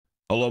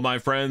Hello, my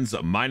friends.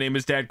 My name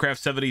is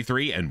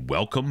DadCraft73, and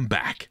welcome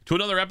back to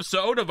another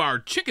episode of our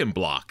Chicken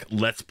Block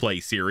Let's Play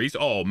series.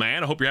 Oh,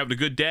 man, I hope you're having a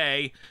good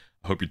day.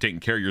 I hope you're taking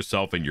care of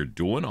yourself and you're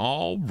doing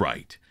all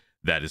right.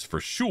 That is for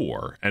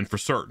sure and for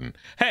certain.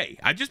 Hey,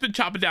 I've just been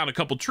chopping down a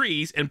couple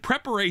trees in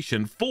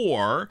preparation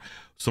for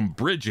some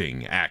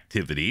bridging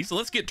activities.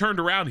 Let's get turned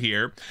around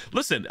here.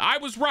 Listen, I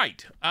was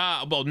right.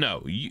 Well,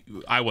 no,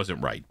 I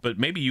wasn't right, but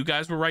maybe you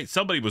guys were right.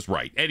 Somebody was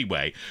right.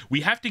 Anyway,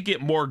 we have to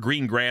get more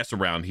green grass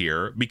around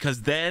here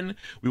because then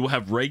we will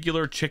have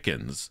regular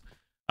chickens.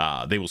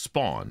 They will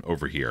spawn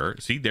over here.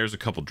 See, there's a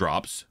couple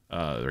drops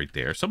right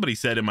there. Somebody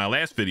said in my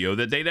last video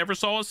that they never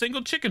saw a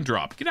single chicken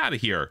drop. Get out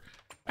of here.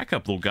 Back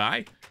up, little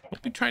guy.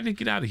 Don't be trying to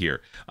get out of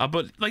here.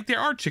 But like, there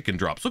are chicken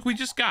drops. Look, we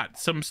just got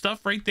some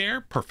stuff right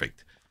there.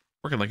 Perfect.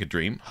 Working like a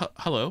dream.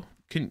 Hello.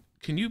 Can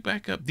you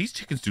back up? These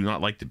chickens do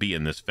not like to be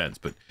in this fence,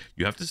 but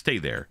you have to stay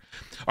there.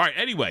 All right.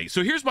 Anyway,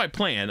 so here's my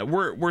plan.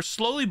 We're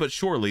slowly but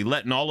surely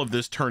letting all of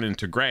this turn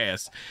into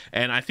grass,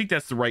 and I think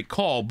that's the right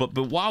call. But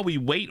while we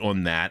wait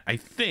on that, I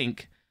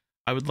think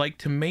I would like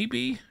to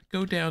maybe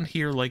go down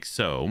here like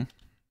so.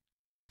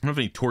 I don't have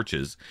any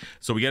torches,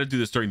 so we got to do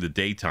this during the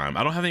daytime.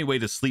 I don't have any way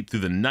to sleep through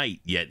the night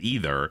yet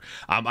either.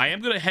 I am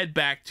going to head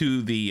back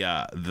to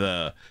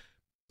the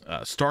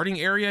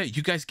starting area.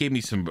 You guys gave me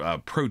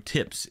some pro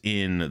tips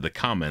in the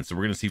comments, so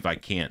we're going to see if I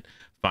can't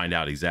find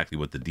out exactly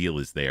what the deal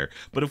is there.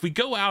 But if we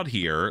go out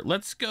here,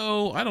 let's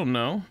go, I don't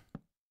know,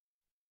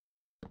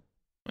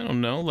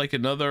 like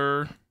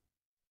another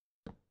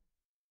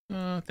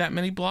that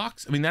many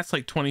blocks. I mean, that's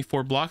like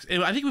 24 blocks.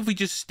 And I think if we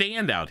just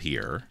stand out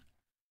here,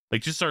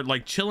 like just start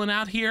like chilling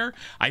out here,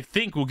 I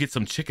think we'll get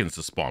some chickens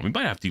to spawn. We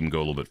might have to even go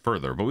a little bit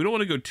further, but we don't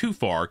want to go too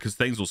far because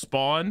things will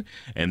spawn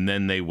and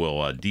then they will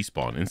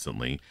despawn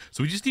instantly.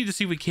 So we just need to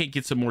see if we can't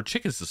get some more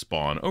chickens to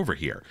spawn over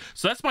here.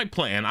 So that's my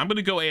plan. I'm going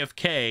to go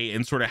AFK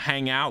and sort of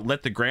hang out,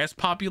 let the grass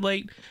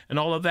populate and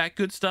all of that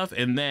good stuff.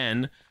 And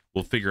then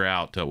we'll figure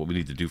out what we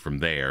need to do from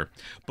there.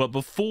 But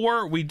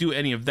before we do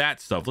any of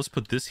that stuff, let's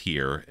put this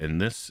here and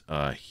this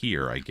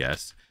here, I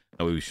guess.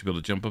 That way we should be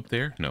able to jump up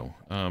there. No.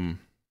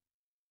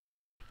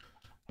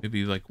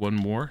 Maybe like one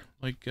more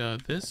like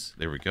this.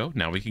 There we go.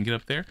 Now we can get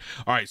up there.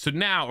 All right. So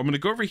now I'm going to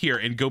go over here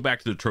and go back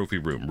to the trophy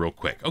room real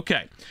quick.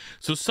 Okay.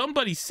 So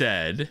somebody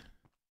said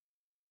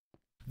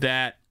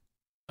that,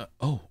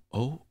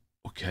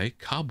 okay.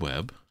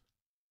 Cobweb.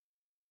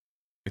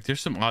 If there's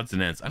some odds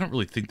and ends, I don't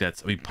really think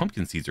that's, I mean,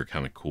 pumpkin seeds are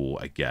kind of cool,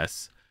 I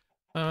guess.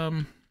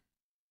 It's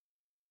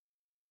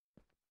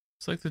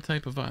like the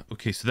type of,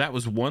 okay. So that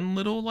was one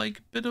little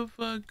like bit of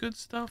good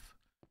stuff.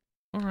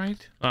 All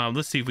right.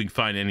 Let's see if we can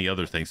find any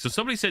other things. So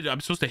somebody said I'm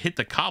supposed to hit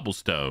the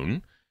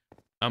cobblestone.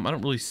 I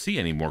don't really see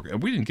any more.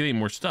 We didn't get any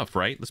more stuff,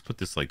 right? Let's put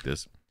this like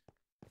this.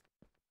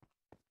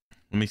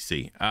 Let me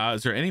see.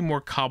 Is there any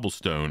more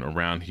cobblestone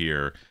around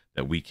here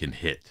that we can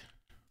hit?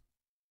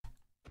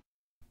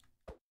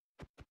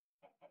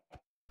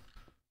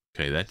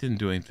 Okay, that didn't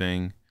do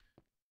anything.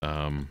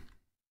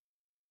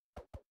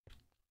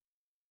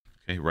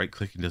 Okay, right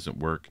clicking doesn't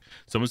work.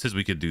 Someone says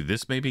we could do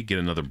this maybe, get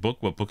another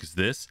book. What book is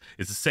this?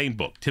 It's the same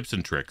book, Tips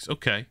and Tricks.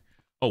 Okay.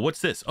 Oh, what's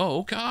this?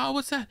 Oh, okay. Oh,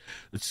 what's that?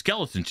 It's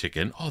skeleton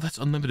chicken. Oh, that's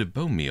unlimited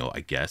bone meal, I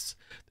guess.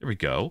 There we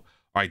go.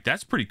 All right,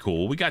 that's pretty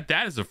cool. We got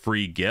that as a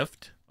free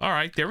gift. All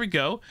right, there we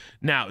go.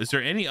 Now, is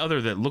there any other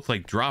that look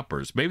like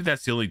droppers? Maybe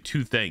that's the only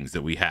two things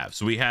that we have.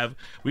 So we didn't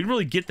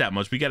really get that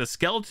much. We got a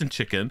skeleton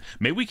chicken.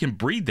 Maybe we can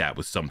breed that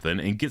with something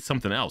and get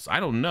something else.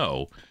 I don't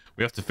know.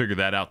 We have to figure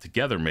that out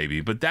together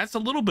maybe, but that's a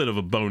little bit of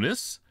a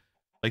bonus.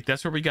 Like,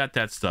 that's where we got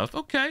that stuff.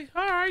 Okay,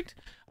 all right.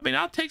 I mean,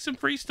 I'll take some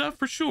free stuff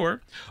for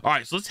sure. All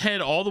right, so let's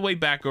head all the way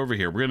back over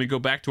here. We're going to go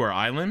back to our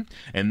island,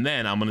 and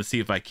then I'm going to see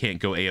if I can't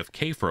go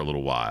AFK for a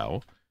little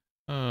while.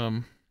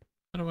 How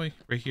do I,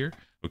 right here?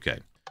 Okay,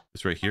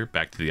 this right here,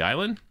 back to the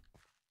island.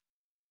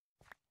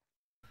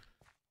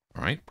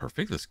 All right,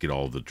 perfect. Let's get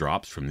all the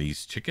drops from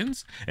these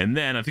chickens. And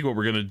then I think what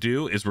we're going to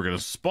do is we're going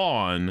to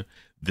spawn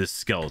this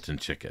skeleton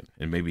chicken.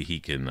 And maybe he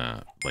can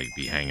like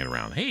be hanging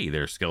around. Hey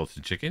there,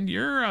 skeleton chicken.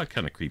 You're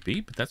kind of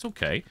creepy, but that's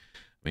okay.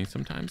 I mean,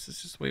 sometimes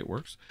it's just the way it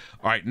works.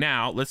 All right,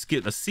 now let's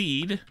get a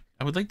seed.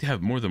 I would like to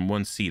have more than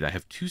one seed. I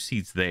have 2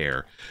 seeds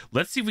there.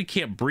 Let's see if we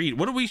can't breed.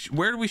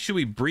 Should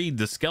we breed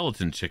the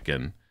skeleton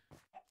chicken?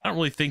 I don't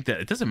really think that,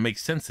 it doesn't make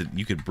sense that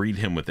you could breed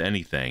him with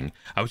anything.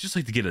 I would just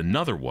like to get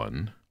another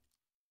one.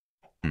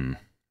 All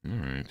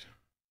right.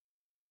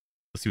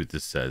 Let's see what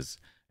this says.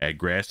 Add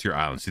grass to your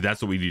island. See,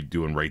 that's what we need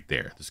doing right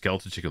there. The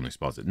skeleton chicken only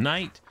spawns at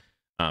night.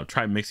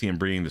 Try mixing and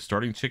breeding the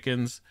starting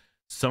chickens.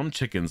 Some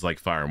chickens like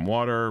fire and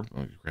water.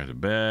 Grab to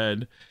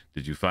bed.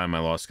 Did you find my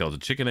lost skeleton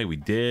chicken egg? We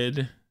did.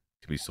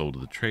 Can be sold to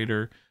the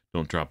trader.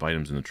 Don't drop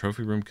items in the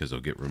trophy room because they'll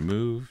get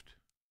removed.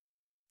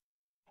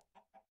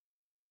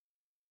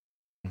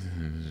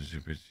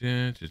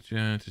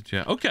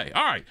 Okay,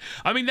 all right.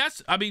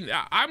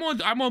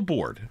 I'm on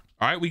board.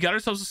 All right, we got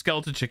ourselves a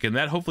skeleton chicken.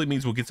 That hopefully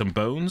means we'll get some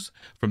bones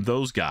from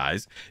those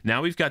guys.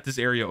 Now we've got this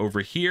area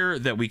over here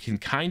that we can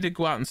kind of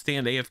go out and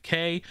stand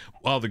AFK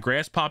while the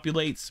grass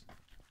populates.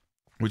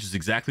 which is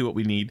exactly what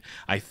we need.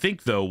 I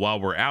think, though, while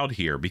we're out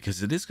here,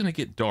 because it is going to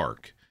get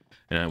dark,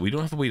 we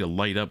don't have a way to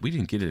light up. We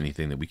didn't get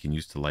anything that we can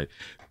use to light.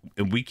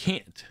 And we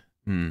can't.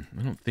 I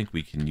don't think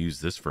we can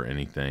use this for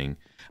anything.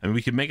 I mean,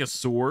 we could make a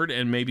sword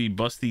and maybe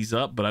bust these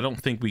up, but I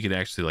don't think we could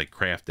actually, like,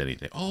 craft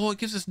anything. Oh, it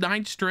gives us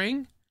 9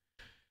 string?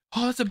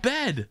 Oh, that's a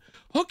bed.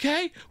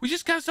 Okay, we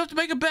just got stuff to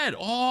make a bed.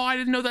 Oh, I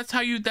didn't know that's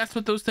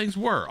what those things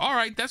were. All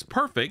right, that's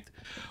perfect.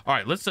 All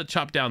right, let's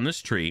chop down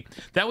this tree.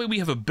 That way we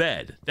have a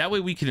bed. That way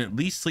we can at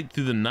least sleep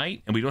through the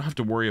night, and we don't have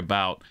to worry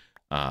about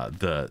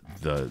the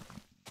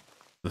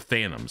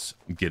phantoms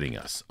getting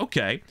us.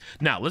 Okay,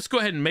 now let's go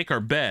ahead and make our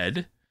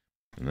bed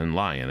and then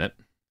lie in it.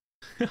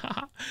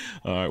 All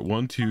right,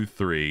 1, 2,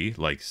 3,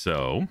 like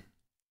so.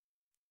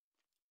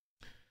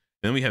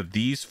 Then we have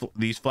these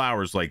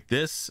flowers like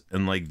this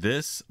and like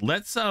this.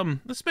 Let's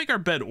make our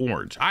bed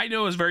orange. I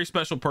know a very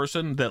special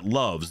person that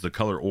loves the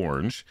color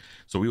orange,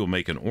 so we will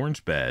make an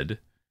orange bed.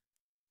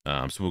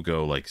 So we'll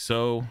go like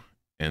so,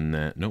 and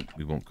then nope,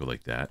 we won't go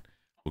like that.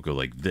 We'll go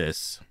like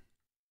this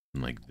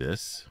and like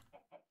this.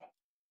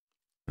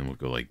 And we'll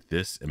go like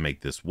this and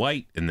make this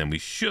white, and then we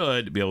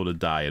should be able to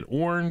dye it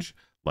orange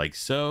like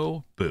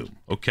so. Boom.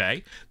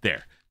 Okay,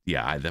 there.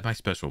 Yeah,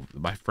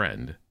 my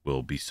friend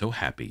will be so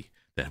happy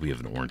that we have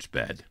an orange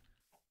bed.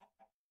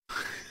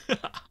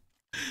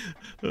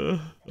 All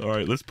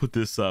right, let's put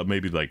this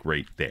maybe like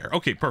right there.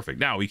 Okay, perfect.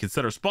 Now we can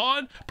set our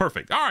spawn.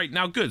 Perfect. All right,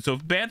 now good. So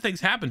if bad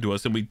things happen to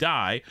us and we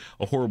die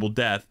a horrible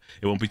death,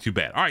 it won't be too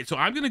bad. All right, so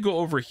I'm going to go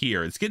over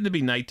here. It's getting to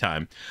be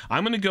nighttime.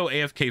 I'm going to go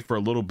AFK for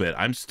a little bit.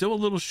 I'm still a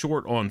little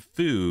short on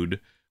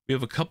food. We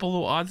have a couple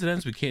little odds and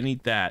ends. We can't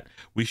eat that.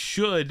 We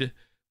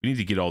need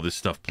to get all this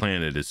stuff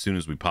planted as soon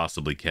as we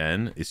possibly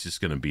can. It's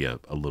just going to be a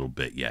little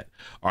bit yet.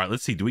 All right,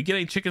 let's see. Do we get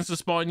any chickens to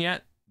spawn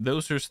yet?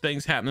 Those are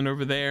things happening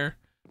over there.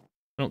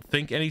 I don't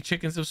think any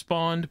chickens have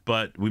spawned,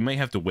 but we may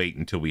have to wait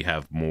until we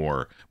have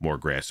more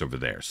grass over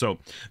there. So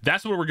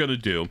that's what we're going to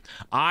do.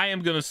 I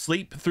am going to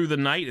sleep through the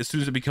night. As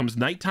soon as it becomes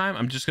nighttime,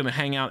 I'm just going to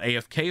hang out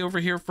AFK over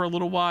here for a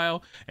little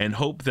while and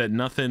hope that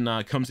nothing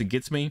comes and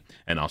gets me,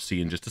 and I'll see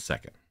you in just a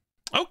second.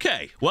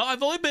 Okay, well,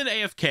 I've only been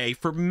AFK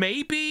for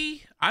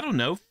maybe, I don't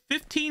know,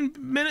 15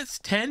 minutes,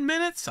 10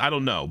 minutes? I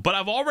don't know. But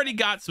I've already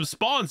got some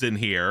spawns in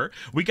here.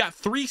 We got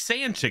 3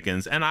 sand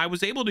chickens, and I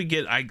was able to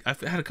get,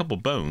 I've had a couple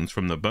bones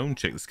from the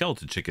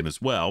skeleton chicken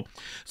as well.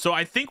 So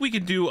I think we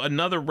could do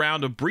another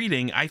round of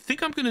breeding. I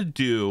think I'm going to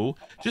do,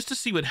 just to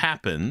see what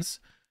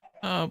happens,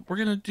 we're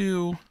going to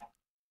do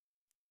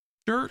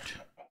dirt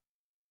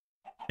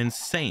and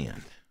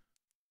sand.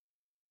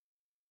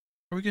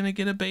 Are we going to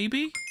get a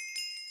baby?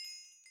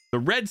 The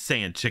red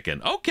sand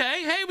chicken.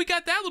 Okay, hey, we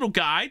got that little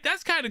guy.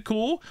 That's kind of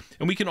cool.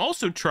 And we can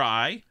also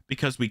try,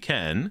 because we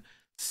can,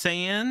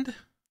 sand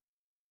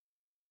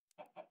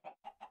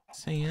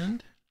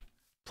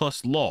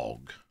plus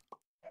log.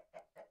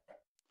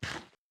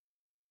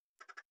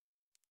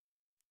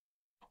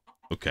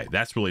 Okay,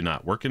 that's really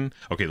not working.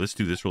 Okay, let's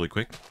do this really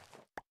quick.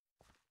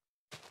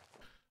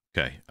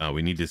 Okay,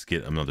 we need to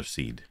get another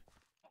seed,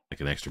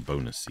 like an extra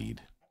bonus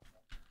seed.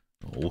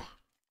 Oh.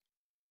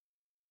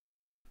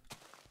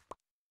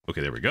 Okay,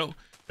 there we go.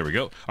 There we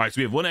go. All right, so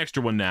we have 1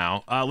 extra one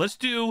now. Let's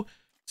do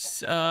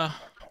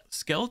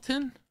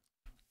skeleton.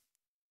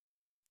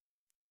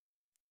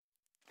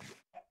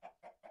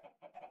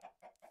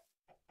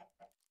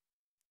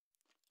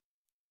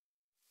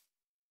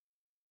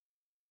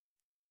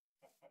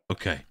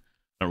 Okay. I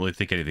don't really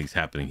think anything's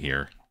happening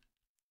here.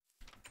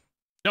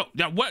 No,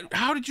 what?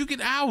 How did you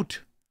get out?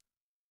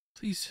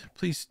 Please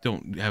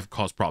don't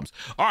cause problems.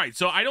 All right,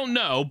 so I don't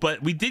know,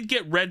 but we did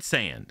get red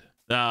sand.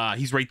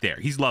 He's right there.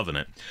 He's loving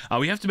it.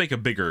 We have to make a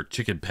bigger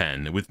chicken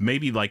pen with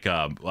maybe like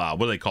a, what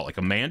do they call it? Like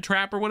a man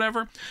trap or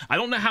whatever. I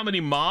don't know how many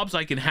mobs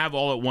I can have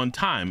all at one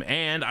time.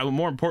 And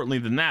more importantly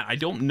than that, I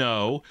don't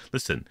know.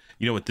 Listen,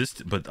 you know what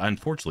but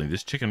unfortunately,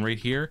 this chicken right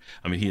here,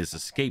 I mean, he has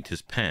escaped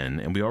his pen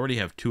and we already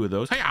have 2 of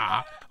those.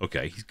 Hi-ya!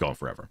 Okay, he's gone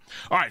forever.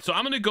 All right, so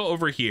I'm going to go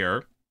over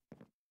here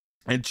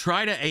and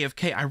try to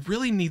AFK. I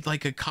really need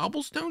like a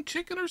cobblestone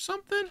chicken or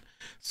something.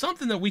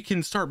 Something that we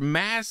can start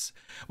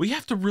we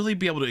have to really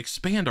be able to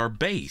expand our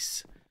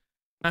base.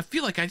 I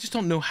feel like I just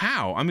don't know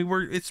how. I mean,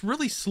 it's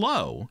really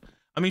slow.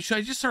 I mean, should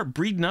I just start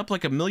breeding up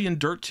like 1,000,000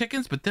 dirt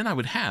chickens? But then I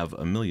would have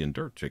 1,000,000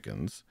 dirt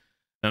chickens.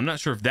 And I'm not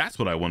sure if that's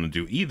what I want to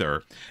do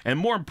either. And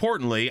more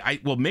importantly,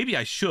 well, maybe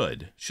I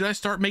should. Should I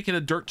start making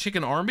a dirt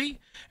chicken army?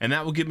 And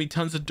that will give me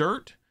tons of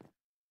dirt?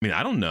 I mean,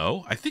 I don't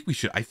know. I think we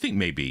should. I think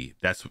maybe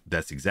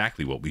that's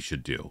exactly what we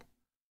should do.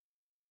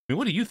 I mean,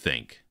 what do you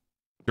think?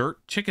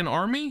 Dirt chicken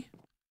army?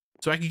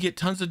 So I can get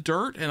tons of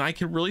dirt and I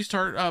can really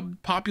start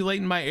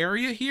populating my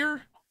area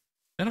here?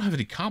 I don't have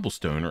any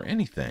cobblestone or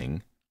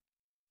anything.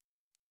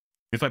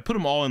 If I put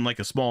them all in like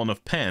a small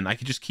enough pen, I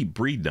could just keep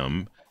breeding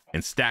them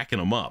and stacking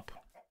them up.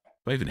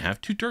 Do I even have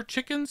 2 dirt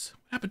chickens?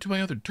 What happened to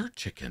my other dirt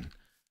chicken?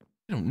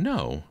 I don't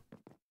know.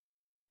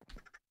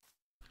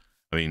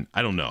 I mean,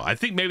 I don't know. I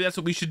think maybe that's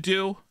what we should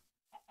do.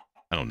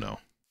 I don't know.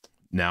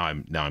 now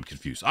I'm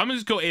confused. I'm gonna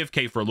just go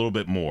AFK for a little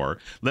bit more.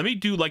 Let me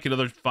do like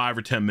another 5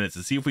 or 10 minutes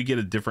and see if we get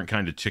a different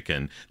kind of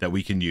chicken that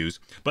we can use.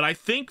 But I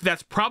think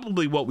that's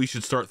probably what we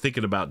should start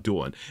thinking about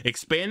doing.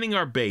 Expanding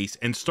our base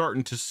and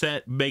starting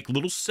to make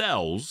little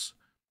cells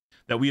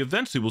that we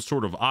eventually will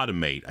sort of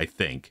automate, I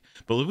think.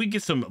 But if we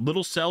get some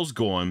little cells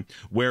going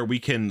where we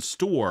can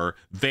store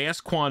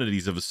vast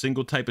quantities of a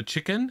single type of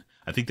chicken,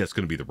 I think that's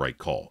going to be the right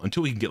call.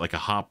 Until we can get like a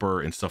hopper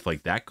and stuff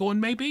like that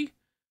going, maybe?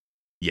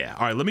 Yeah.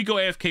 All right, let me go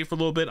AFK for a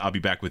little bit. I'll be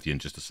back with you in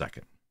just a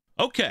second.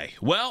 Okay,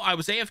 well, I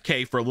was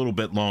AFK for a little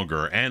bit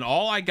longer, and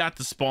all I got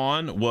to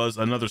spawn was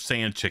another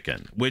sand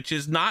chicken, which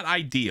is not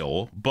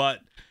ideal,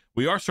 but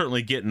we are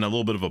certainly getting a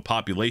little bit of a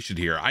population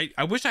here.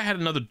 I wish I had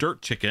another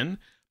dirt chicken.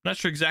 Not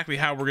sure exactly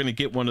how we're going to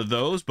get one of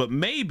those, but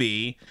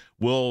maybe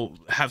we'll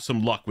have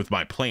some luck with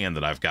my plan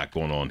that I've got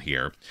going on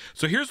here.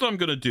 So here's what I'm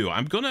going to do.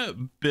 I'm going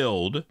to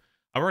build,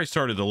 I've already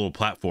started a little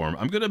platform.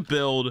 I'm going to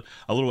build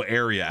a little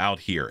area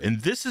out here.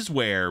 And this is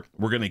where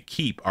we're going to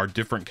keep our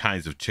different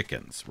kinds of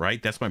chickens,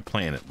 right? That's my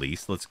plan at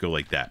least. Let's go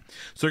like that.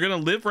 So they're going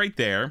to live right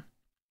there.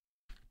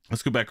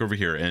 Let's go back over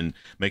here and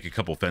make a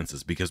couple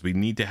fences because we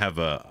need to have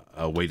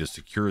a way to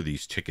secure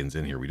these chickens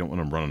in here. We don't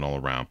want them running all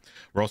around.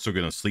 We're also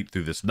going to sleep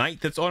through this night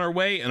that's on our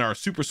way in our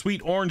super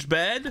sweet orange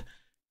bed.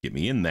 Get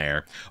me in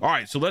there. All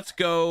right, so let's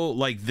go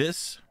like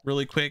this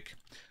really quick.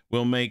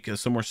 We'll make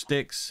some more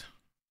sticks.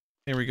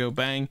 There we go,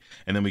 bang.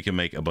 And then we can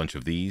make a bunch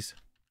of these.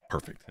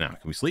 Perfect. Now,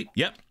 can we sleep?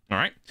 Yep. All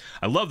right.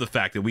 I love the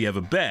fact that we have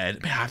a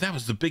bed. Man, that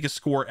was the biggest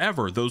score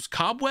ever. Those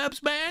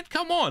cobwebs, man.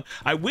 Come on.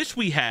 I wish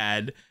we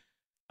had...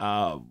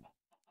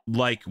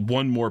 like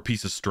one more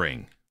piece of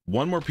string.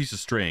 One more piece of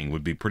string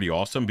would be pretty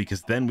awesome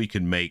because then we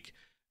could make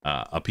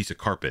a piece of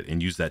carpet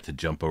and use that to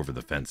jump over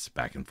the fence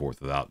back and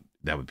forth without,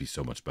 that would be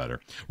so much better.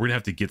 We're gonna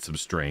have to get some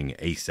string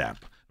ASAP.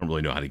 I don't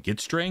really know how to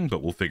get string,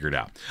 but we'll figure it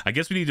out. I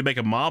guess we need to make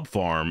a mob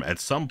farm at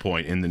some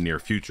point in the near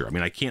future. I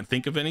mean, I can't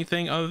think of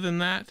anything other than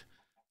that.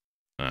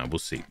 We'll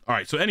see. All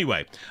right, so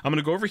anyway, I'm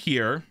gonna go over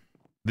here.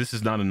 This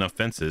is not enough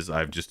fences,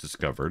 I've just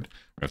discovered.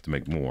 We have to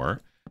make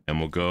more. And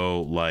we'll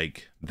go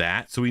like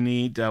that. So we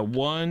need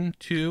 1,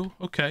 2,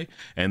 okay.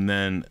 And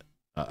then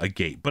a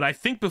gate. But I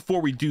think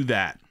before we do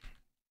that,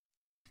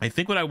 I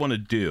think what I want to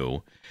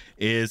do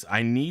is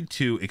I need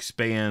to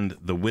expand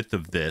the width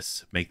of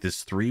this. Make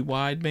this 3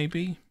 wide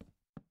maybe.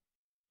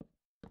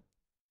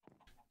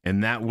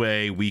 And that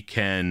way we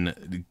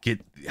can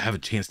have a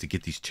chance to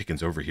get these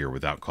chickens over here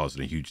without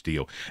causing a huge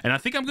deal. And I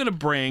think I'm going to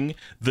bring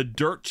the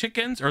dirt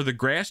chickens or the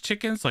grass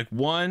chickens, like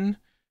 1,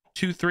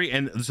 2, 3,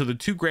 and so the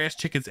 2 grass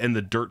chickens and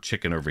the dirt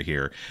chicken over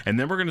here, and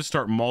then we're going to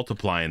start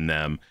multiplying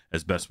them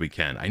as best we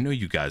can. I know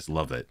you guys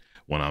love it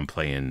when I'm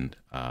playing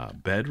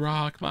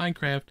Bedrock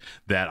Minecraft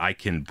that I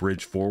can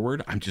bridge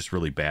forward. I'm just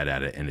really bad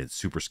at it, and it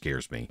super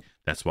scares me.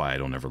 That's why I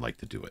don't ever like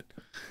to do it.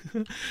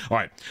 All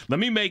right, let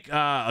me make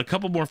a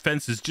couple more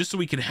fences just so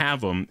we can have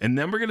them, and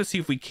then we're going to see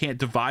if we can't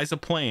devise a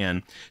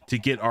plan to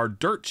get our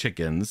dirt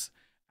chickens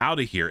out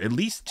of here. At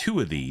least 2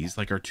 of these,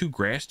 like our 2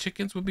 grass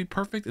chickens would be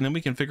perfect, and then we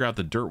can figure out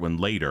the dirt one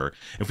later.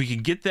 If we can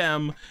get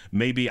them,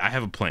 maybe I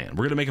have a plan.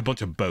 We're gonna make a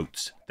bunch of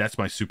boats. That's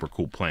my super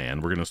cool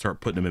plan. We're gonna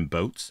start putting them in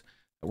boats.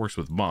 That works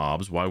with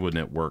mobs. Why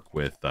wouldn't it work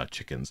with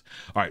chickens?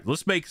 All right,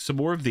 let's make some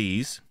more of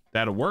these.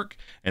 That'll work,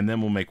 and then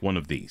we'll make one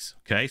of these.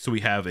 Okay, so we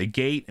have a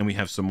gate and we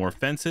have some more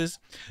fences.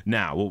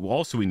 Now what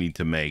also we need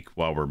to make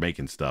while we're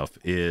making stuff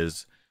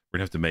is we're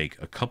gonna have to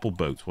make a couple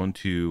boats. 1,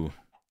 2,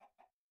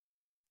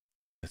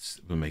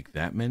 we'll make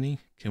that many.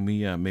 Can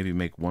we maybe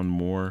make one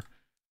more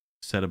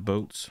set of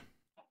boats?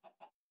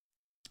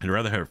 I'd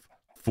rather have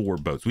 4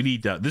 boats. We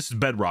need, this is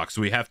bedrock,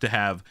 so we have to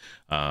have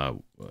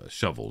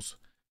shovels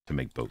to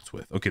make boats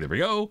with. Okay, there we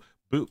go.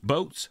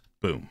 Boats,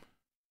 boom.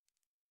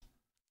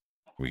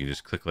 We can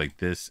just click like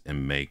this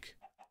and make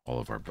all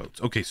of our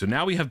boats. Okay, so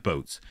now we have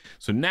boats.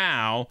 So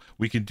now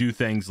we can do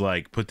things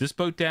like put this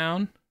boat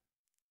down.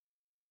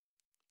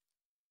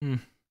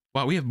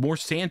 Wow, we have more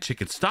sand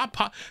chickens. Stop,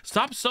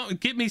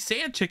 get me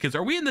sand chickens.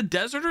 Are we in the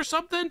desert or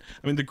something?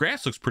 I mean, the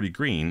grass looks pretty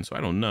green, so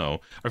I don't know.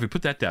 Or if we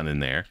put that down in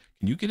there,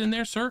 can you get in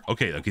there, sir?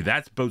 Okay,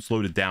 that's boat's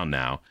loaded down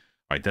now. All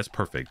right, that's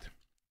perfect.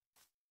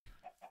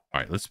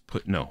 All right, let's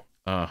put, okay,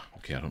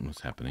 I don't know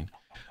what's happening.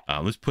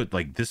 Let's put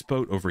like this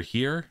boat over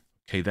here.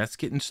 Okay, that's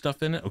getting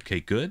stuff in it. Okay,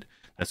 good.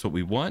 That's what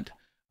we want.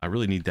 I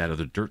really need that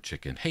other dirt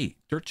chicken. Hey,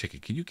 dirt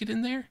chicken, can you get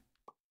in there?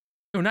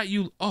 No, not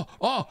you.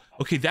 Oh,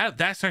 okay,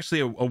 that's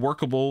actually a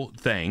workable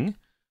thing.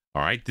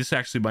 All right, this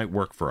actually might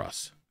work for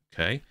us.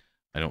 Okay,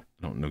 I don't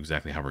know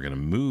exactly how we're gonna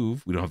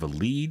move. We don't have a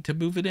lead to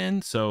move it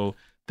in, so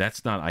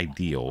that's not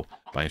ideal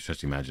by any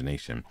stretch of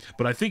imagination.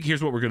 But I think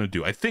here's what we're gonna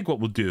do. I think what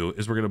we'll do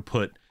is we're gonna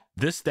put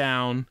this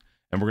down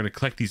and we're gonna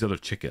collect these other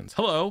chickens.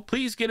 Hello,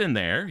 please get in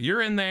there.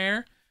 You're in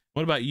there.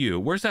 What about you?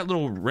 Where's that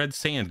little red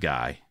sand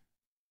guy?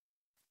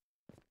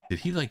 Did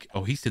he like,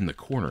 oh, he's in the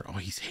corner. Oh,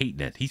 he's hating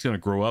it. He's going to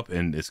grow up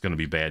and it's going to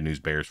be bad news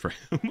bears for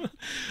him.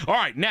 All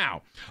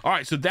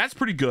right, so that's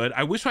pretty good.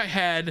 I wish I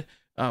had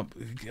a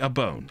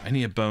bone. I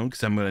need a bone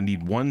because I'm going to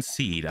need 1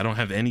 seed. I don't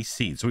have any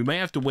seeds. So we may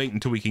have to wait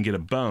until we can get a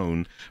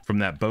bone from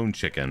that bone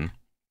chicken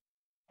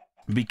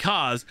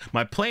because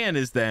my plan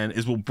is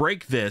we'll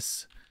break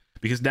this,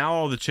 because now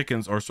all the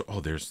chickens are so, oh,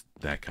 there's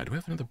that guy. Do we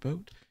have another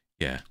boat?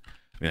 Yeah.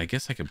 I mean, I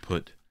guess I can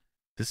put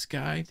this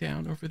guy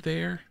down over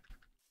there.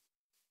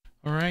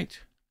 All right.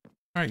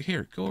 All right,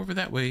 here, go over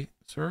that way,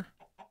 sir.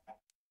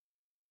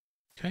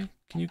 Okay,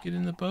 can you get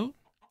in the boat?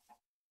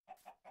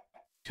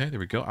 Okay, there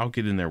we go. I'll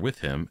get in there with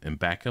him and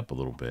back up a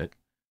little bit.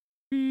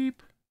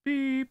 Beep,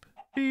 beep,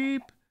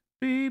 beep,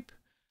 beep.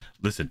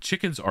 Listen,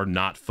 chickens are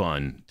not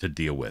fun to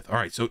deal with. All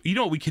right, so you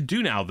know what we can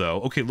do now,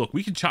 though? Okay, look,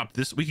 we can chop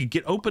this. We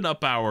can open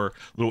up our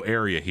little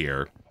area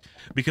here,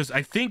 because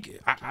I think,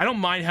 I don't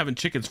mind having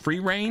chickens free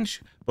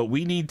range, but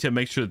we need to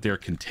make sure that they're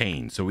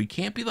contained. So we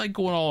can't be like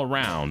going all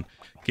around,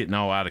 getting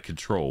all out of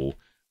control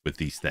with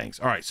these things.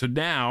 All right, so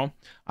now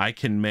I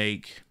can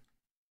make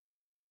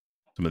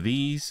some of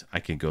these. I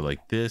can go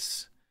like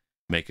this,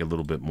 make a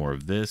little bit more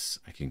of this.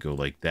 I can go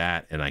like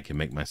that, and I can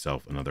make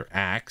myself another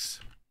axe.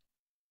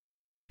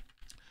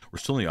 We're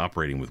still only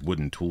operating with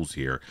wooden tools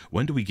here.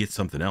 When do we get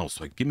something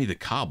else? Like, give me the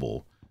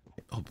cobble.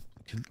 Oh,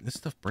 can this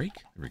stuff break?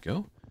 There we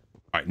go.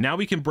 All right, now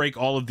we can break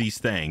all of these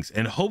things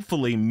and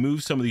hopefully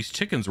move some of these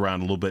chickens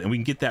around a little bit, and we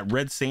can get that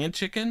red sand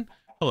chicken.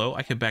 Hello,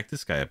 I can back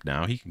this guy up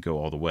now. He can go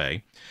all the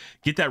way.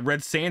 Get that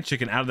red sand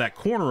chicken out of that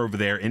corner over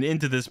there and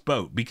into this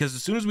boat, because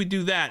as soon as we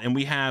do that and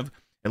we have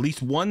at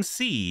least one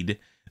seed,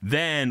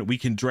 then we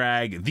can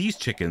drag these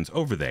chickens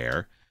over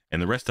there,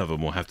 and the rest of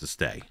them will have to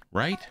stay.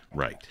 Right?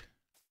 Right.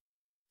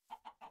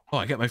 Oh,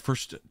 I got my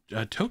first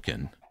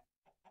token.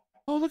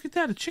 Oh, look at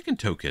that, a chicken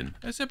token.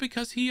 Is that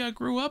because he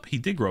grew up? He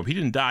did grow up. He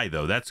didn't die,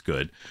 though. That's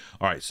good.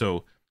 All right,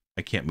 so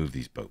I can't move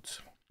these boats.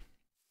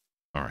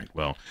 All right,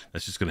 well,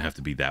 that's just going to have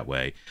to be that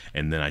way.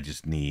 And then I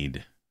just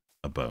need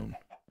a bone.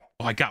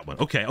 Oh, I got one.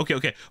 Okay, okay,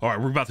 okay. All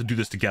right, we're about to do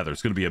this together.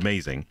 It's going to be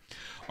amazing.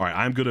 All right,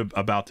 I'm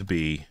about to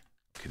be...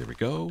 Okay, there we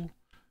go.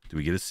 Do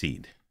we get a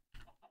seed?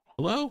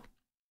 Hello?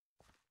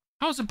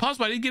 How is it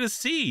possible I didn't get a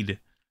seed?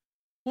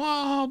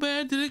 Whoa,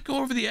 man, did it go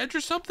over the edge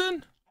or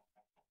something?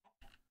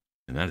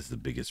 And that is the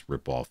biggest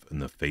ripoff in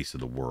the face of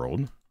the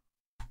world.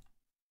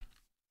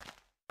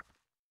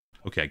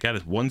 Okay, I got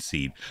it, one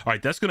seed. All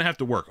right, that's going to have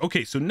to work.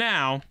 Okay, so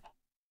now...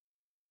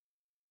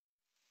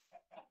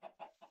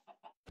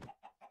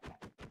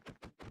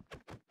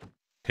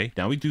 Okay,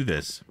 now we do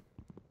this.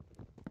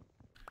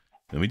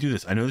 Then we do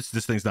this. I know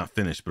this thing's not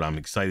finished, but I'm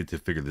excited to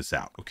figure this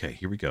out. Okay,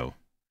 here we go.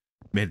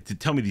 Man,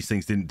 tell me these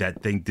things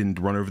that thing didn't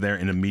run over there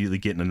and immediately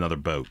get in another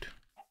boat.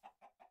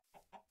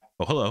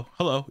 Oh, hello,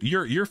 hello.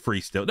 You're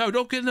free still. No,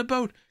 don't get in the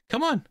boat.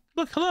 Come on.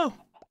 Look, hello.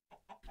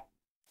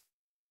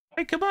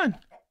 Hey, come on.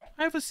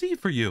 I have a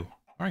seed for you.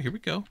 All right, here we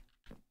go.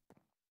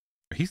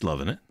 He's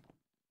loving it.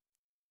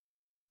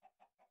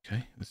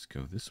 Okay, let's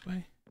go this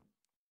way.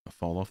 I'll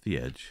fall off the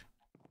edge.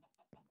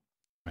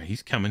 All right,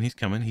 he's coming. He's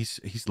coming.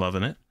 He's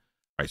loving it.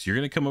 All right, so you're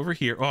gonna come over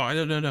here. Oh, I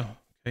don't know.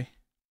 Okay.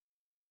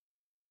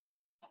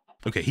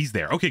 Okay, he's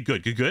there. Okay,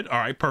 good, good, good. All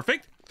right,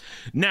 perfect.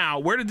 Now,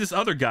 where did this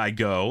other guy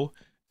go?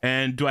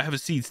 And do I have a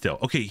seed still?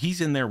 Okay, he's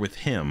in there with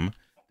him.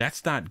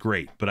 That's not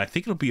great, but I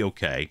think it'll be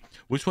okay.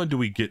 Which one do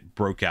we get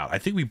broke out? I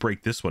think we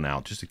break this one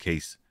out just in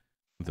case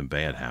something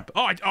bad happened.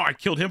 Oh, I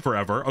killed him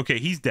forever. Okay,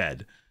 he's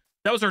dead.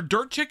 That was our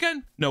dirt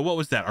chicken? No, what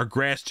was that? Our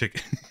grass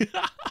chicken.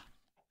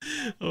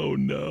 Oh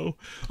no.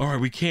 All right,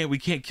 we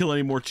can't kill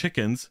any more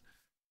chickens.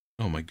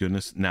 Oh my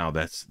goodness. Now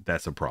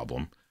that's a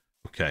problem.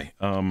 Okay.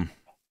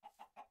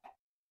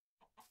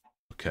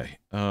 Okay.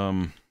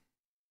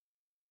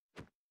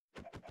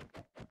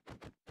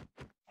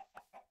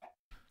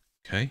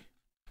 Okay.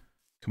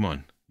 Come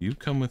on. You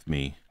come with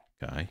me,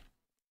 guy.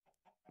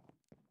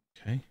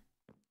 Okay.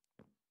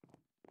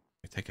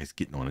 That guy's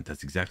getting on it.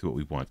 That's exactly what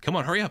we want. Come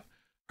on, hurry up.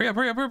 Hurry up,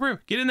 hurry up, hurry up, hurry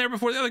up. Get in there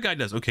before the other guy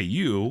does. Okay,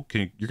 you're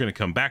going to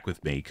come back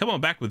with me. Come on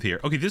back with here.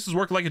 Okay, this is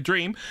working like a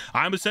dream.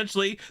 I'm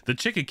essentially, the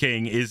Chicken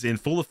King is in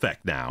full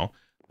effect now.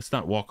 Let's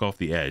not walk off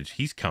the edge.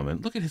 He's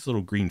coming. Look at his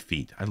little green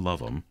feet. I love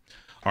them.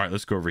 All right,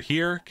 let's go over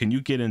here. Can you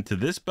get into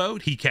this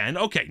boat? He can.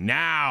 Okay,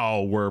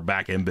 now we're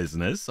back in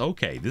business.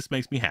 Okay, this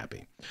makes me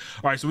happy.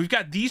 All right, so we've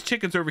got these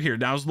chickens over here.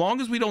 Now, as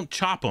long as we don't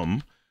chop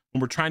them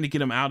when we're trying to get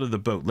them out of the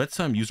boat, let's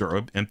use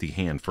our empty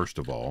hand first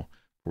of all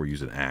before we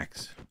use an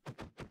axe.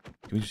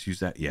 Can we just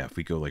use that? Yeah, if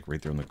we go like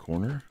right there in the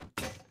corner.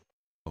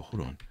 Oh,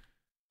 hold on.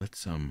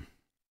 Let's go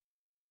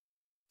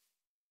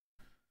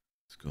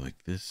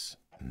like this,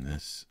 and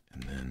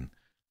then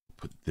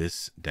put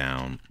this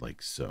down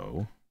like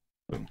so.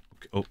 Boom.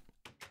 Okay. Oh,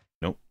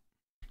 nope.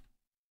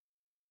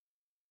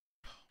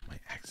 My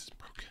axe is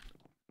broken.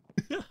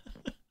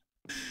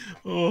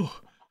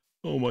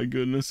 Oh my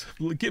goodness.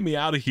 Get me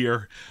out of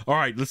here. All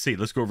right, let's see.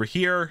 Let's go over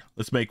here.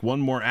 Let's make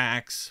one more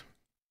axe.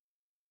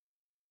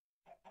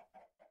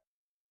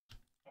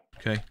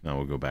 Okay, now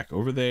we'll go back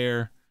over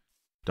there.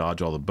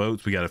 Dodge all the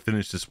boats. We got to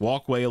finish this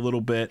walkway a little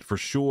bit for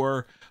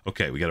sure.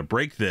 Okay, we got to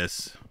break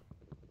this.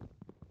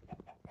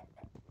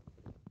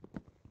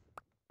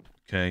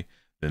 Okay,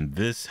 then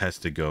this has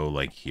to go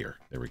like here.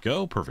 There we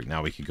go. Perfect.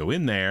 Now we can go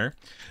in there.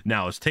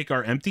 Now let's take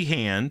our empty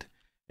hand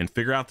and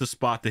figure out the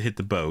spot to hit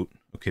the boat.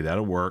 Okay,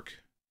 that'll work.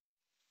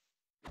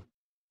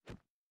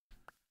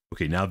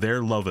 Okay, now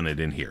they're loving it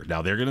in here.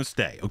 Now they're going to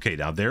stay. Okay,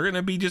 now they're going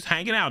to be just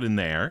hanging out in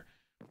there.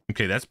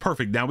 Okay, that's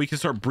perfect. Now we can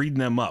start breeding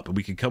them up, and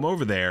we can come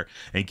over there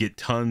and get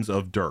tons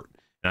of dirt.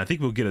 And I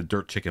think we'll get a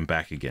dirt chicken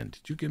back again.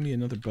 Did you give me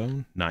another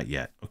bone? Not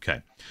yet.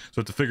 Okay,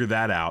 so to figure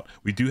that out,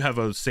 we do have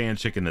a sand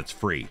chicken that's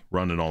free,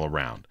 running all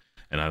around.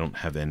 And I don't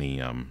have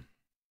any, I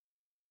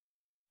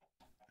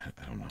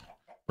don't know.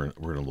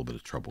 We're in a little bit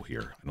of trouble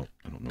here. I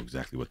don't know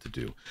exactly what to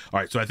do. All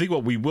right, so I think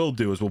what we will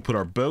do is we'll put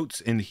our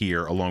boats in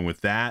here along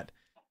with that.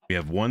 We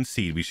have one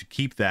seed. We should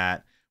keep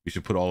that. We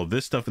should put all of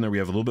this stuff in there. We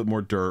have a little bit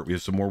more dirt. We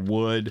have some more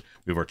wood.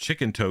 We have our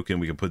chicken token.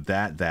 We can put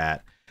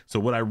that. So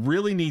what I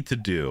really need to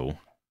do,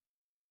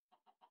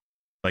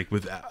 like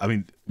with, I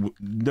mean,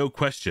 no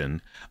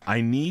question,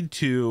 I need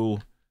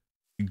to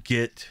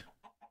get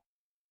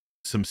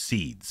some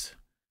seeds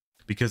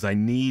because I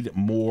need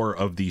more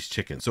of these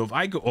chickens. So if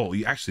I go, oh,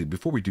 actually,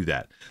 before we do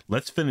that,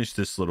 let's finish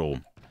this little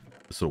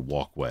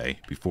walkway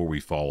before we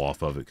fall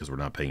off of it because we're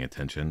not paying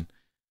attention.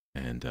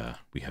 And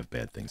we have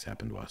bad things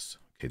happen to us.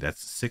 Okay,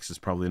 that's 6 is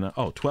probably enough.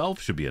 Oh, 12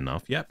 should be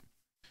enough. Yep.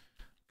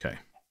 Okay.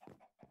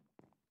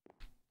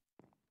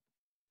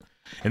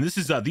 And this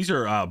is these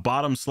are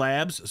bottom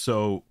slabs,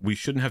 so we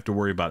shouldn't have to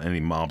worry about any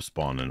mobs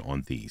spawning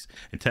on these.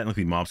 And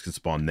technically mobs can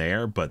spawn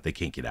there, but they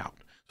can't get out.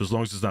 So as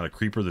long as it's not a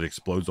creeper that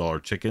explodes all our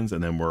chickens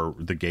and then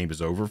the game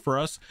is over for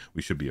us,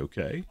 we should be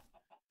okay.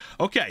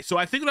 Okay, so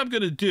I think what I'm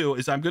going to do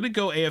is I'm going to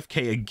go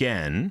AFK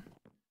again.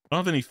 I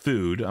don't have any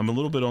food. I'm a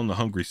little bit on the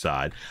hungry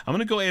side. I'm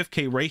going to go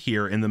AFK right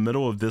here in the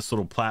middle of this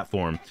little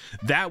platform.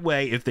 That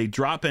way, if they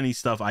drop any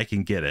stuff, I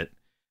can get it.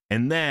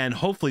 And then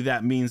hopefully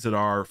that means that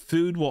our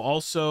food will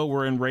also,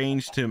 we're in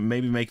range to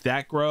maybe make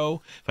that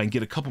grow. If I can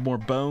get a couple more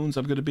bones,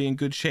 I'm going to be in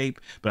good shape.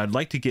 But I'd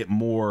like to get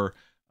more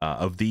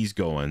of these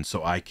going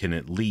so I can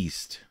at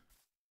least,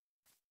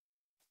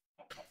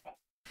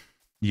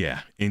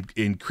 yeah,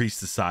 increase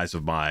the size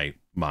of my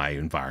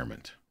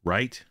environment,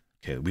 right?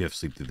 Okay, we have to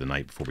sleep through the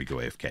night before we go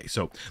AFK.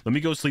 So let me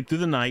go sleep through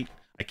the night.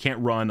 I can't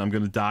run. I'm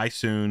going to die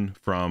soon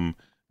from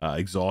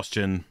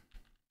exhaustion.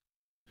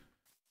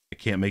 I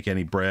can't make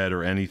any bread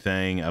or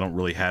anything. I don't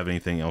really have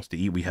anything else to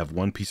eat. We have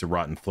one piece of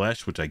rotten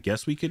flesh, which I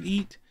guess we could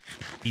eat.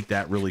 Eat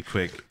that really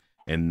quick,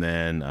 and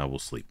then we'll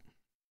sleep.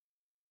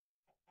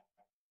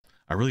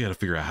 I really got to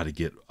figure out how to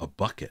get a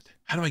bucket.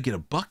 How do I get a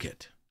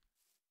bucket?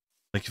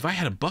 Like, if I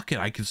had a bucket,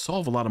 I could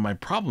solve a lot of my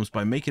problems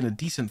by making a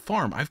decent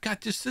farm. I've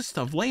got just this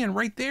stuff laying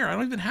right there. I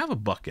don't even have a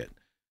bucket.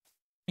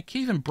 I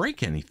can't even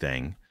break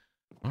anything.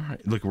 All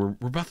right, look, we're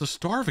about to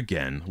starve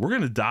again. We're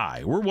going to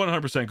die. We're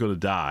 100% going to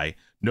die.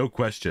 No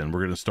question. We're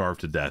going to starve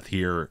to death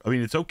here. I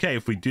mean, it's okay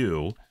if we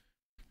do.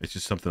 It's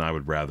just something I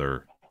would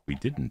rather we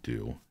didn't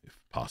do, if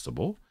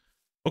possible.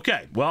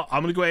 Okay, well,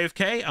 I'm going to go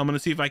AFK. I'm going to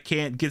see if I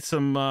can't get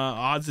some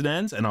odds and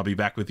ends, and I'll be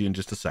back with you in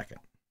just a second.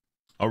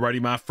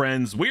 Alrighty, my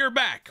friends, we are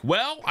back.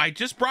 Well, I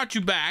just brought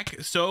you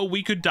back so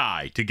we could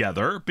die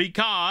together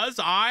because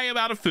I am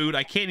out of food.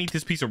 I can't eat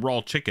this piece of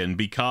raw chicken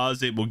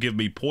because it will give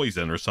me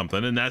poison or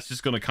something, and that's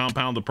just going to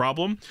compound the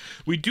problem.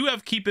 We do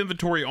have keep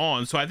inventory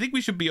on, so I think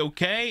we should be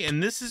okay,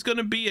 and this is going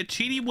to be a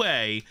cheaty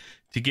way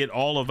to get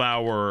all of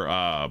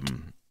our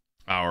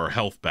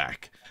health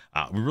back.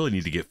 We really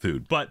need to get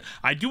food, but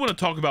I do want to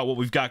talk about what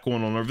we've got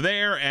going on over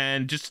there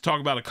and just to talk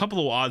about a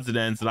couple of odds and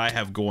ends that I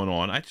have going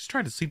on. I just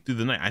tried to sleep through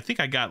the night. I think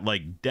I got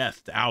like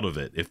death out of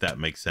it, if that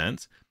makes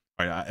sense.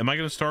 All right, am I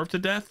going to starve to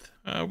death?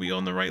 Are we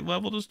on the right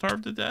level to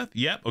starve to death?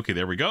 Yep. Okay,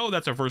 there we go.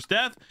 That's our first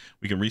death.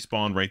 We can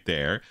respawn right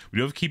there. We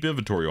do have to keep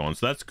inventory on,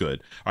 so that's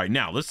good. All right,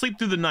 now let's sleep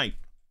through the night.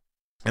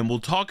 And we'll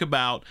talk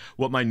about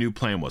what my new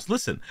plan was.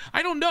 Listen,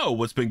 I don't know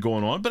what's been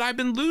going on, but I've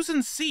been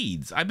losing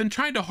seeds. I've been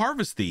trying to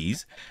harvest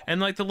these. And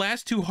like the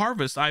last 2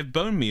 harvests, I've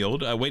bone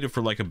mealed. I waited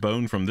for like a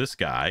bone from this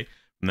guy,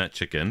 from that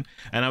chicken.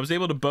 And I was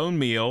able to bone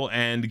meal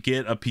and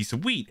get a piece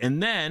of wheat.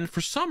 And then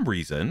for some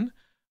reason,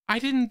 I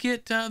didn't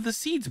get the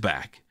seeds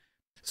back.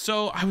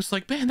 So I was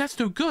like, man, that's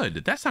no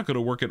good. That's not going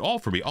to work at all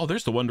for me. Oh,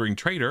 there's the Wandering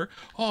Trader.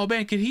 Oh,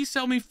 man, can he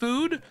sell me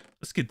food?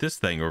 Let's get this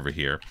thing over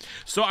here.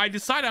 So I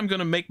decided I'm going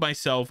to make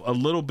myself a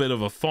little bit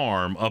of a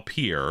farm up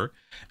here.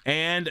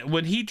 And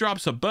when he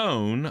drops a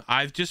bone,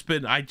 I just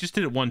did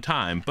it one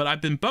time, but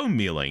I've been bone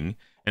mealing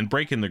and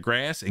breaking the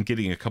grass and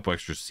getting a couple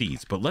extra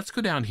seeds. But let's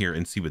go down here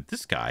and see what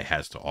this guy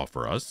has to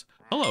offer us.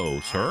 Hello,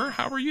 sir.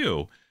 How are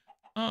you?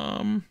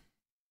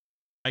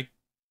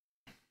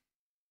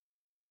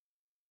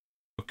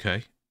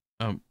 Okay.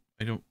 I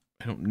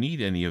don't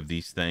need any of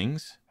these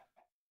things.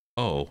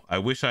 Oh, I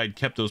wish I'd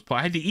kept those.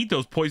 I had to eat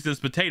those poisonous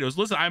potatoes.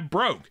 Listen, I'm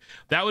broke.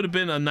 That would have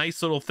been a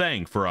nice little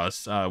thing for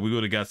us. We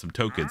would have got some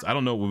tokens. I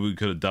don't know what we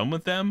could have done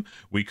with them.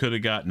 We could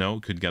have got, no,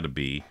 could got a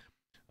bee.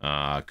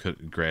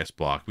 Grass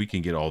block. We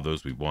can get all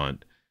those we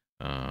want.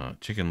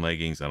 Chicken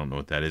leggings. I don't know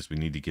what that is. We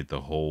need to get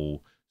the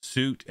whole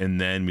suit,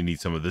 and then we need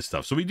some of this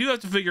stuff. So we do have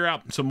to figure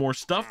out some more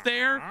stuff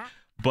there.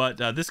 But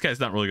this guy's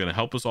not really going to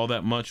help us all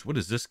that much. What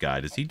is this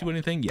guy? Does he do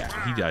anything? Yeah,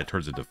 he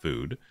turns into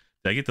food.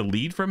 Did I get the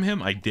lead from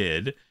him? I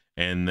did.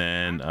 And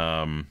then,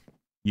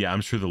 yeah, I'm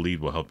sure the lead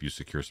will help you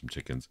secure some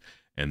chickens.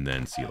 And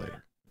then see you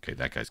later. Okay,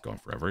 that guy's gone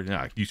forever.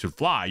 Yeah, you should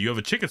fly. You have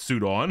a chicken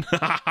suit on.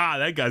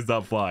 That guy's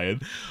not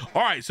flying.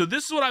 All right, so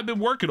this is what I've been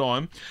working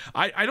on.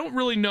 I don't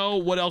really know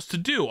what else to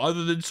do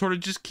other than sort of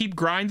just keep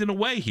grinding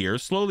away here,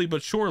 slowly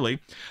but surely.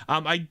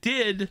 I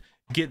did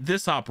get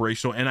this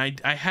operational, and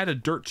I had a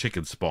dirt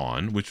chicken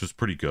spawn, which was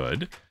pretty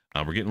good.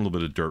 We're getting a little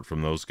bit of dirt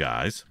from those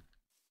guys.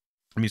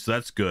 I mean, so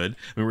that's good.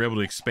 I mean, we're able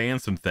to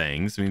expand some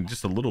things. I mean,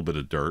 just a little bit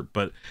of dirt,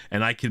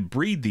 and I could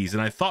breed these,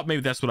 and I thought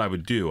maybe that's what I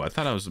would do. I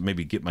thought I was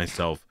maybe get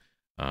myself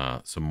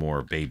some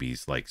more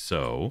babies like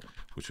so,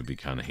 which would be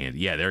kind of handy.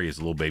 Yeah, there he is,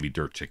 a little baby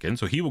dirt chicken.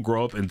 So he will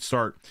grow up and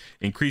start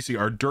increasing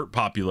our dirt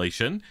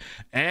population.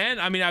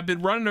 And I mean, I've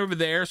been running over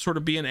there, sort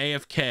of being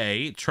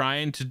AFK,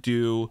 trying to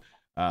do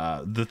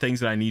the things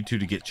that I need to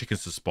get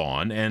chickens to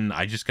spawn, and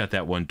I just got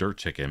that one dirt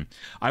chicken.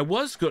 I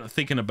was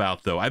thinking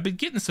about, though, I've been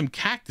getting some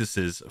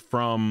cactuses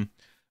from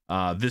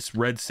this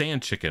red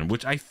sand chicken,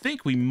 which I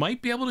think we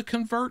might be able to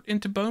convert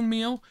into bone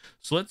meal.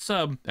 So let's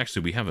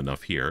actually, we have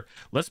enough here.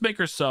 Let's make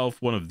ourselves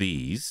one of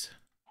these.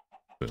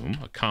 Boom,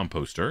 a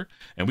composter,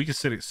 and we can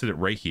sit it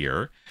right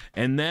here.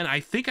 And then I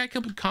think I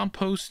can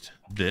compost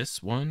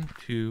this. 1,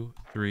 2,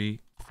 3,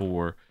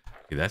 4.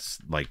 Okay, that's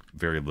like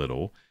very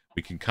little.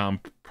 We can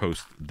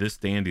compost this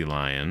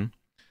dandelion.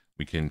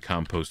 We can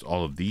compost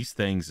all of these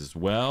things as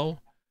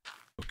well.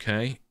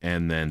 Okay,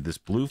 and then this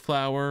blue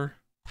flower.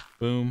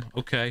 Boom.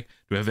 Okay. Do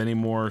we have any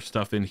more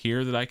stuff in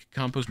here that I could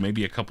compost?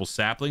 Maybe a couple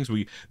saplings.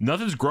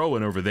 Nothing's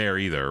growing over there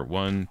either.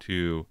 1,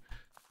 2,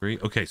 3.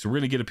 Okay, so we're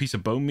gonna get a piece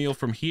of bone meal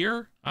from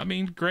here. I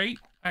mean, great.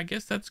 I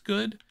guess that's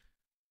good.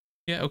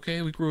 Yeah,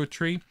 okay, we grew a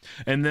tree.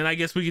 And then I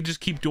guess we could just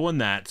keep doing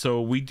that.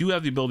 So we do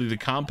have the ability to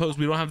compost.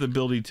 We don't have the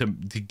ability to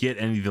get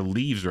any of the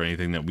leaves or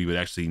anything that we would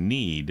actually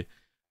need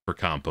for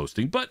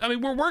composting. But I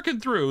mean, we're working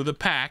through the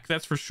pack,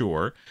 that's for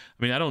sure.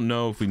 I mean, I don't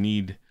know if we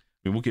need,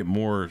 I mean, we'll get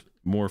more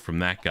from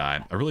that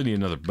guy. I really need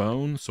another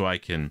bone so I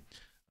can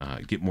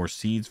get more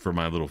seeds for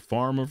my little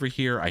farm over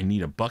here. I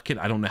need a bucket.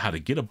 I don't know how to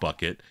get a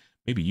bucket.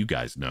 Maybe you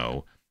guys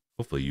know.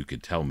 Hopefully you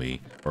could tell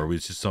me, or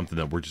it's just something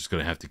that we're just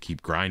going to have to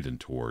keep grinding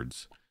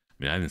towards.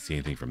 I mean, I didn't see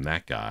anything from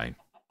that guy.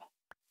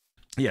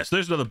 Yeah, so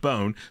there's another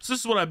bone. So this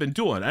is what I've been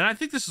doing, and I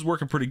think this is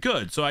working pretty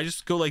good. So I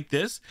just go like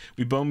this.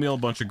 We bone meal a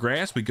bunch of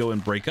grass. We go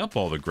and break up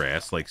all the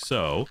grass like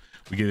so.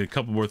 We get a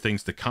couple more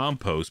things to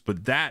compost,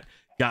 but that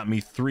got me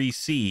 3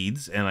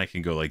 seeds, and I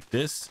can go like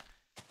this.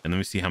 And let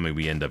me see how many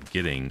we end up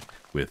getting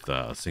with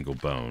a single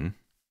bone.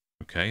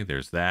 Okay,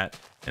 there's that.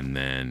 And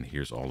then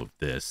here's all of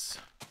this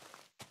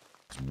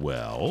as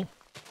well.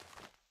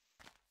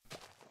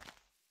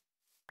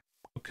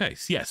 Okay,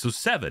 so yeah, so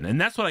 7, and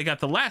that's what I got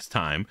the last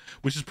time,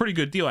 which is a pretty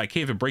good deal. I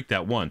can't even break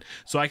that one.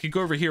 So I could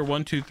go over here,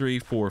 1, 2, 3,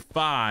 4,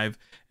 5,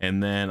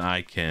 and then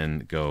I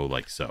can go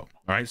like so.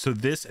 All right, so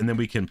this, and then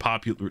we can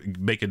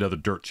make another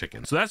dirt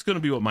chicken. So that's going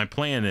to be what my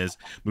plan is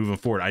moving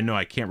forward. I know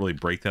I can't really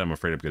break that. I'm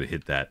afraid I'm going to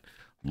hit that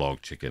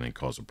log chicken and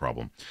cause a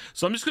problem.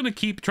 So I'm just going to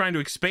keep trying to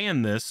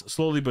expand this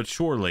slowly but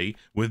surely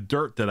with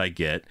dirt that I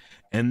get,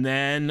 and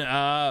then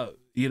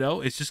you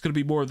know, it's just going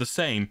to be more of the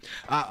same.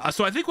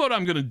 So I think what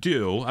I'm going to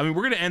do, I mean,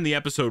 we're going to end the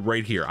episode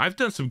right here. I've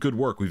done some good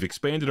work. We've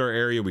expanded our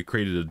area. We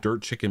created a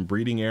dirt chicken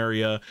breeding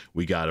area.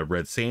 We got a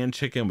red sand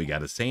chicken. We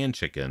got a sand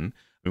chicken.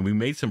 I mean, we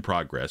made some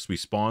progress. We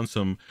spawned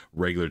some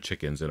regular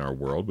chickens in our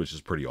world, which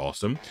is pretty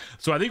awesome.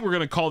 So I think we're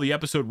going to call the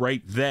episode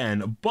right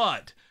then.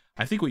 But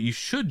I think what you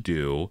should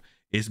do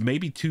is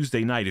maybe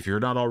Tuesday night, if you're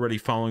not already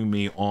following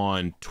me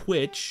on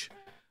Twitch,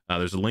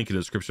 there's a link in the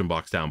description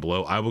box down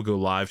below. I will go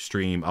live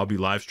stream. I'll be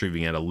live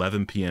streaming at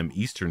 11 p.m.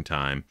 Eastern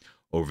time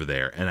over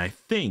there. And I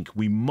think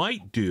we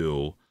might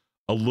do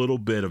a little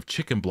bit of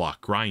chicken block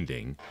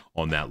grinding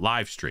on that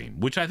live stream,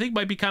 which I think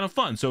might be kind of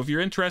fun. So if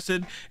you're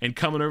interested in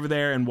coming over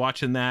there and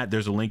watching that,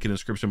 there's a link in the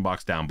description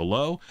box down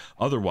below.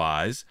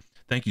 Otherwise,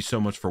 thank you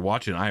so much for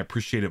watching. I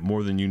appreciate it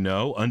more than you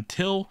know.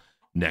 Until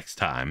next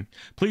time,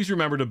 please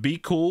remember to be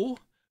cool.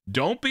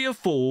 Don't be a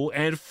fool.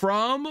 And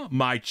from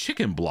my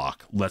chicken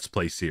block Let's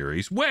Play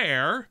series,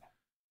 where,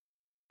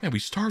 man, we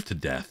starved to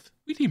death.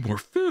 We need more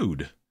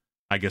food.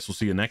 I guess we'll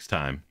see you next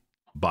time.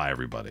 Bye,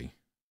 everybody.